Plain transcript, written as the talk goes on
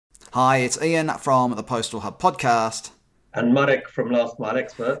Hi, it's Ian from the Postal Hub Podcast. And Marek from Last Mile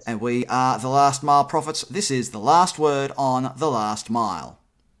Experts. And we are the Last Mile Prophets. This is the last word on the last mile.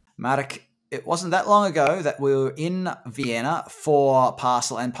 Marek, it wasn't that long ago that we were in Vienna for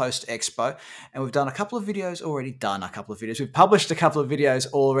Parcel+Post Expo, and we've done a couple of videos already. We've published a couple of videos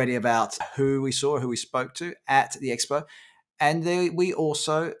already about who we saw, who we spoke to at the expo. And we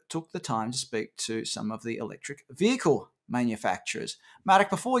also took the time to speak to some of the electric vehicle manufacturers. Marek,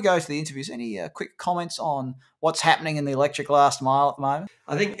 before we go to the interviews, any quick comments on what's happening in the electric last mile at the moment?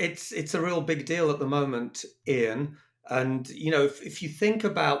 I think it's a real big deal at the moment, Ian. And, you know, if you think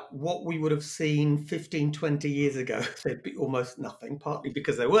about what we would have seen 15, 20 years ago, there'd be almost nothing, partly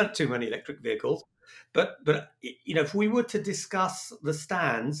because there weren't too many electric vehicles. But you know, if we were to discuss the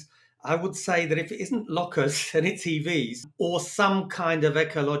stands, I would say that if it isn't lockers and it's EVs or some kind of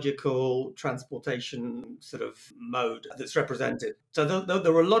ecological transportation sort of mode that's represented. So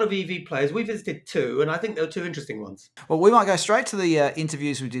there were a lot of EV players. We visited two, and I think there were two interesting ones. Well, we might go straight to the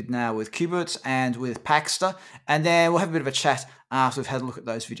interviews we did now with Kyburz and with Paxster, and then we'll have a bit of a chat after we've had a look at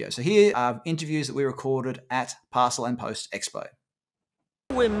those videos. So here are interviews that we recorded at Parcel+Post Expo.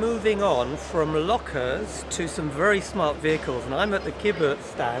 We're moving on from lockers to some very smart vehicles, and I'm at the Kyburz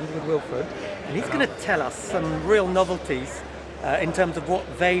stand with Wilfred, and he's going to tell us some real novelties in terms of what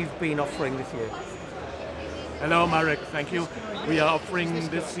they've been offering this year. Hello Marek, thank you. We are offering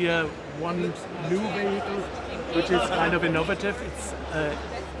this year one new vehicle which is kind of innovative. It's an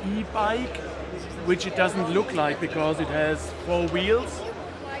e-bike, which it doesn't look like because it has 4 wheels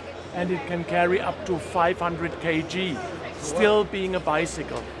and it can carry up to 500 kg. Still being a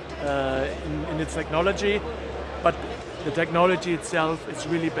bicycle in its technology, but the technology itself is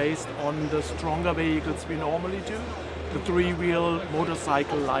really based on the stronger vehicles we normally do, the 3-wheel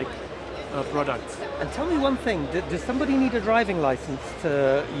motorcycle-like products. And tell me one thing, does somebody need a driving license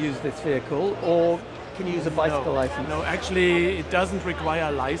to use this vehicle, or can you use a bicycle license? No, actually it doesn't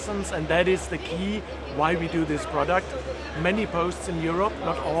require a license, and that is the key why we do this product. Many posts in Europe,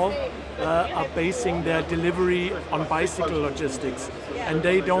 not all, are basing their delivery on bicycle logistics, and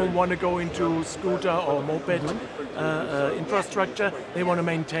they don't want to go into scooter or moped infrastructure. They want to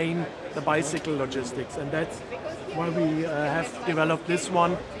maintain the bicycle logistics, and that's why we have developed this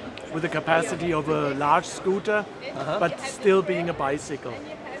one with the capacity of a large scooter, but still being a bicycle.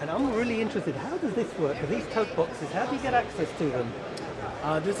 And I'm really interested, how does this work? Are these tote boxes, how do you get access to them?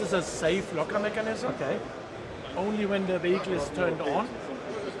 This is a safe locker mechanism. Okay. Only when the vehicle is turned on,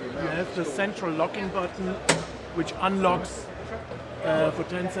 you have the central locking button which unlocks for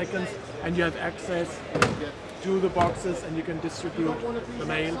 10 seconds, and you have access to the boxes and you can distribute the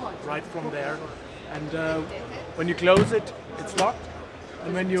mail right from there. And when you close it, it's locked,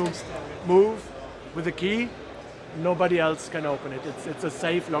 and when you move with the key, nobody else can open it. It's a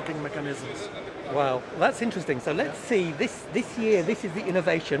safe locking mechanism. Wow, that's interesting. So let's see, this year, this is the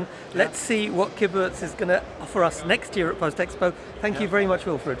innovation. Let's see what Kyburz is going to offer us next year at Post Expo. Thank you very much,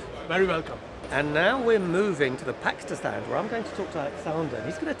 Wilfred. Very welcome. And now we're moving to the Paxster stand, where I'm going to talk to Alexander.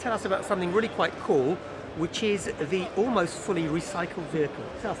 He's going to tell us about something really quite cool, which is the almost fully recycled vehicle.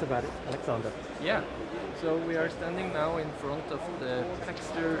 Tell us about it, Alexander. Yeah, so we are standing now in front of the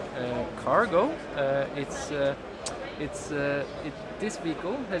Paxster Cargo. This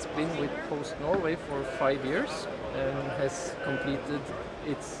vehicle has been with Post Norway for 5 years and has completed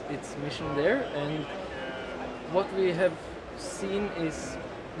its mission there. And what we have seen is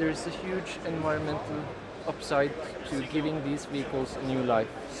there's a huge environmental upside to giving these vehicles a new life.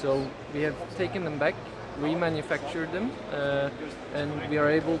 So we have taken them back, remanufactured them, and we are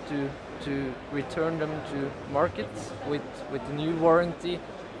able to return them to markets with a new warranty.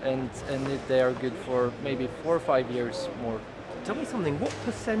 And they are good for maybe 4 or 5 years more. Tell me something, what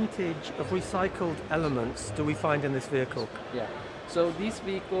percentage of recycled elements do we find in this vehicle? Yeah, so these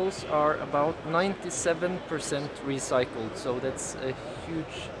vehicles are about 97% recycled, so that's a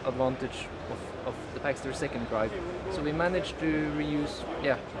huge advantage of the Paxster Second Drive. So we managed to reuse,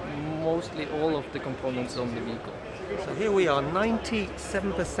 mostly all of the components on the vehicle. So here we are, 97%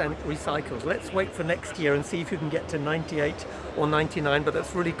 recycled. Let's wait for next year and see if you can get to 98 or 99, but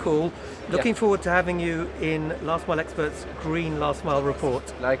that's really cool. Looking forward to having you in Last Mile Experts' Green Last Mile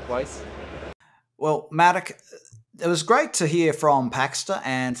Report. Likewise. Well, Marek, it was great to hear from Paxster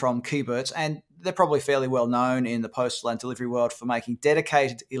and from Kyburz, and they're probably fairly well known in the postal and delivery world for making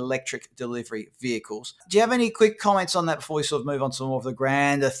dedicated electric delivery vehicles. Do you have any quick comments on that before we sort of move on to some more of the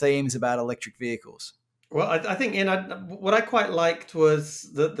grander themes about electric vehicles? Well, I think, what I quite liked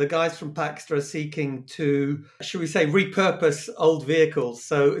was that the guys from Paxster are seeking to, should we say, repurpose old vehicles.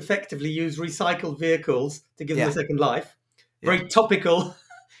 So effectively use recycled vehicles to give them a second life. Very topical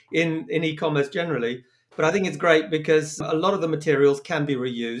in e-commerce generally. But I think it's great because a lot of the materials can be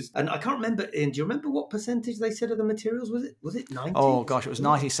reused. And I can't remember, Ian, do you remember what percentage they said of the materials? Was it 90? Oh, gosh, it was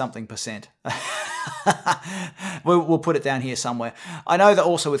 90-something percent. We'll put it down here somewhere. I know that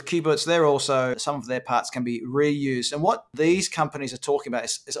also with Kyburz, some of their parts can be reused. And what these companies are talking about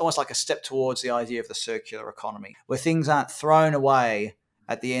is almost like a step towards the idea of the circular economy, where things aren't thrown away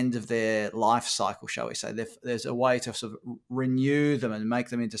at the end of their life cycle, shall we say. There's a way to sort of renew them and make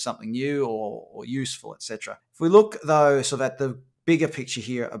them into something new or useful, etc. If we look, though, sort of at the bigger picture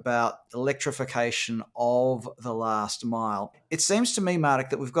here about electrification of the last mile, it seems to me,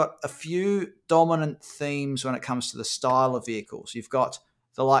 Marek, that we've got a few dominant themes when it comes to the style of vehicles. You've got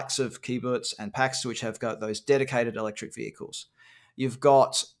the likes of Kyburz and Paxster, which have got those dedicated electric vehicles. You've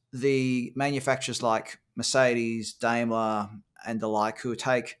got the manufacturers like Mercedes, Daimler, and the like, who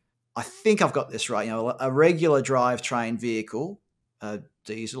take, I think I've got this right, a regular drivetrain vehicle,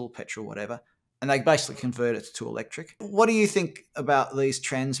 diesel, petrol, whatever, and they basically convert it to electric. What do you think about these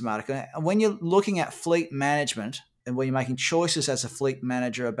trends, Marek? And when you're looking at fleet management and when you're making choices as a fleet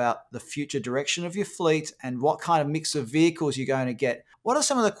manager about the future direction of your fleet and what kind of mix of vehicles you're going to get, what are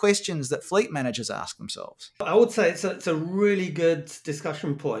some of the questions that fleet managers ask themselves? I would say it's a really good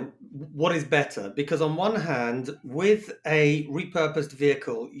discussion point. What is better? Because on one hand, with a repurposed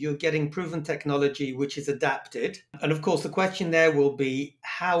vehicle, you're getting proven technology which is adapted. And of course, the question there will be,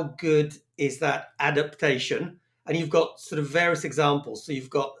 how good is that adaptation? And you've got sort of various examples. So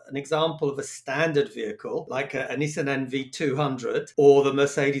you've got an example of a standard vehicle, like a Nissan NV200, or the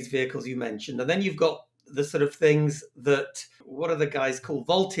Mercedes vehicles you mentioned. And then you've got the sort of things that, what are the guys called,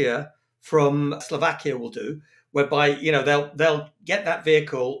 Voltia from Slovakia will do, whereby, they'll get that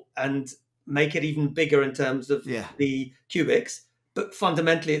vehicle and make it even bigger in terms of the cubics, but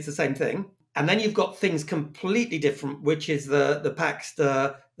fundamentally it's the same thing. And then you've got things completely different, which is the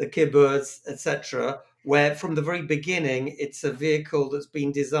Paxster, the Kyburz, etc., where from the very beginning, it's a vehicle that's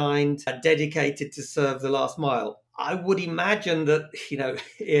been designed, dedicated to serve the last mile. I would imagine that, Ian,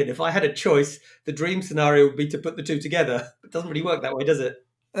 if I had a choice, the dream scenario would be to put the two together. It doesn't really work that way, does it?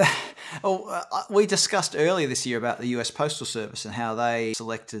 We discussed earlier this year about the US Postal Service and how they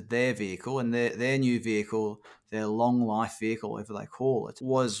selected their vehicle, and their new vehicle, their long life vehicle, whatever they call it,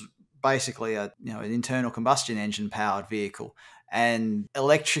 was basically an internal combustion engine powered vehicle. And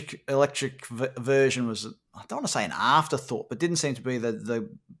electric version was, I don't want to say an afterthought, but didn't seem to be the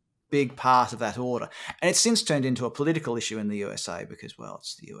big part of that order. And it's since turned into a political issue in the USA because, well,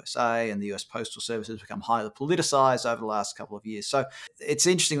 it's the USA and the US Postal Service has become highly politicized over the last couple of years. So it's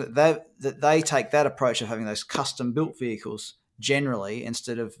interesting that they take that approach of having those custom-built vehicles generally,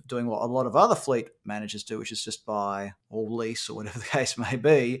 instead of doing what a lot of other fleet managers do, which is just buy or lease or whatever the case may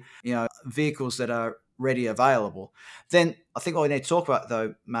be, vehicles that are ready available. Then I think what we need to talk about,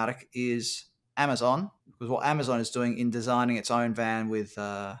 though, Marek, is Amazon, because what Amazon is doing in designing its own van with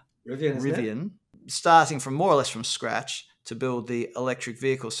Rivian, starting from more or less from scratch to build the electric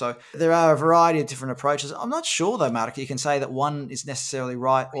vehicle. So there are a variety of different approaches. I'm not sure, though, Marek, you can say that one is necessarily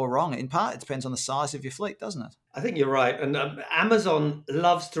right or wrong. In part, it depends on the size of your fleet, doesn't it? I think you're right. And Amazon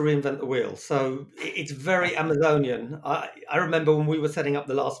loves to reinvent the wheel. So it's very Amazonian. I remember when we were setting up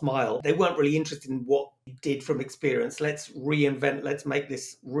the last mile, they weren't really interested in what you did from experience. Let's reinvent, let's make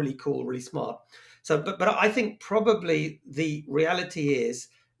this really cool, really smart. So, but I think probably the reality is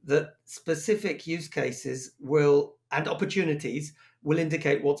that specific use cases and opportunities will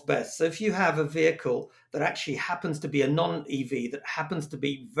indicate what's best. So if you have a vehicle that actually happens to be a non-EV, that happens to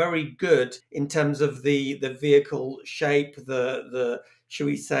be very good in terms of the vehicle shape, the shall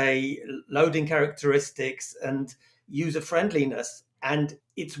we say, loading characteristics and user friendliness, and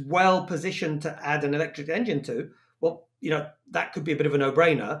it's well positioned to add an electric engine to, well, that could be a bit of a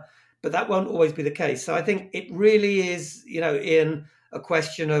no-brainer, but that won't always be the case. So I think it really is, in a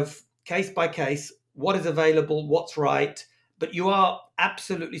question of case by case, what is available, what's right. But you are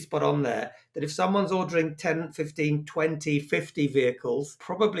absolutely spot on there that if someone's ordering 10, 15, 20, 50 vehicles,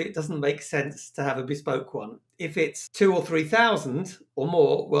 probably it doesn't make sense to have a bespoke one. If it's 2,000 or 3,000 or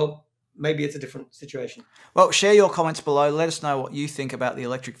more, well, maybe it's a different situation. Well, share your comments below. Let us know what you think about the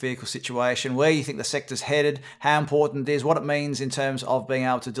electric vehicle situation, where you think the sector's headed, how important it is, what it means in terms of being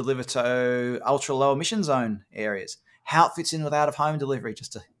able to deliver to ultra low emission zone areas, how it fits in with out-of-home delivery,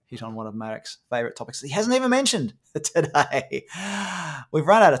 just to hit on one of Marek's favourite topics that he hasn't even mentioned today. We've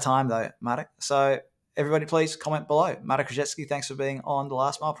run out of time, though, Marek. So everybody please comment below. Marek Różycki, thanks for being on The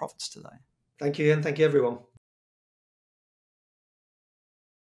Last Mile Profits today. Thank you, Ian. Thank you, everyone.